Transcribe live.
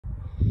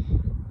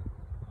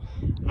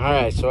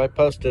Alright, so I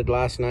posted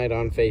last night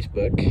on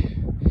Facebook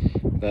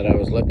that I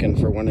was looking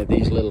for one of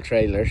these little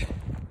trailers,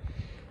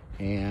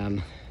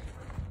 and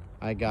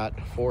I got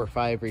 4 or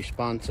 5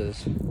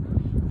 responses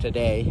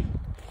today,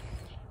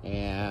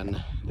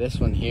 and this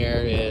one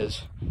here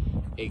is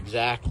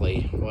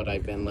exactly what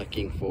I've been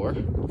looking for.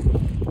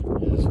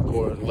 It's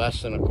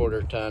less than a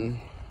quarter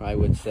ton, I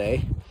would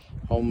say.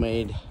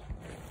 Homemade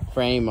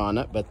frame on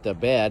it, but the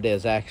bed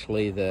is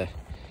actually the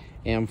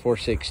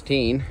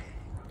M416,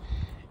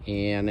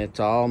 and it's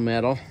all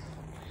metal,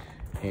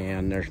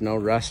 and there's no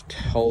rust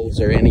holes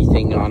or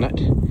anything on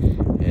it,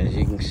 as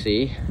you can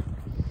see.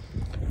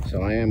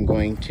 So I am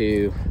going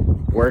to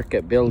work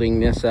at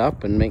building this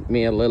up and make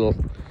me a little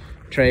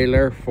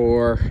trailer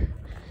for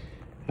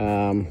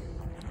I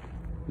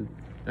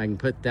can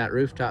put that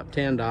rooftop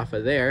tent off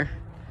of there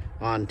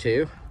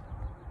onto.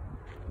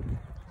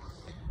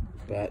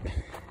 But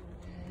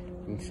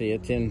you can see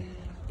it's in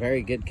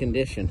very good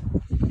condition.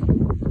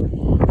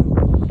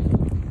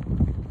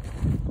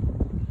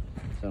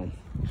 So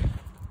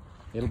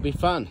it'll be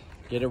fun,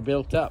 get her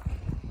built up.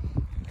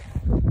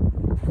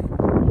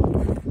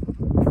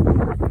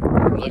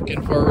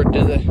 Looking forward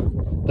to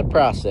the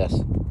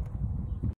process.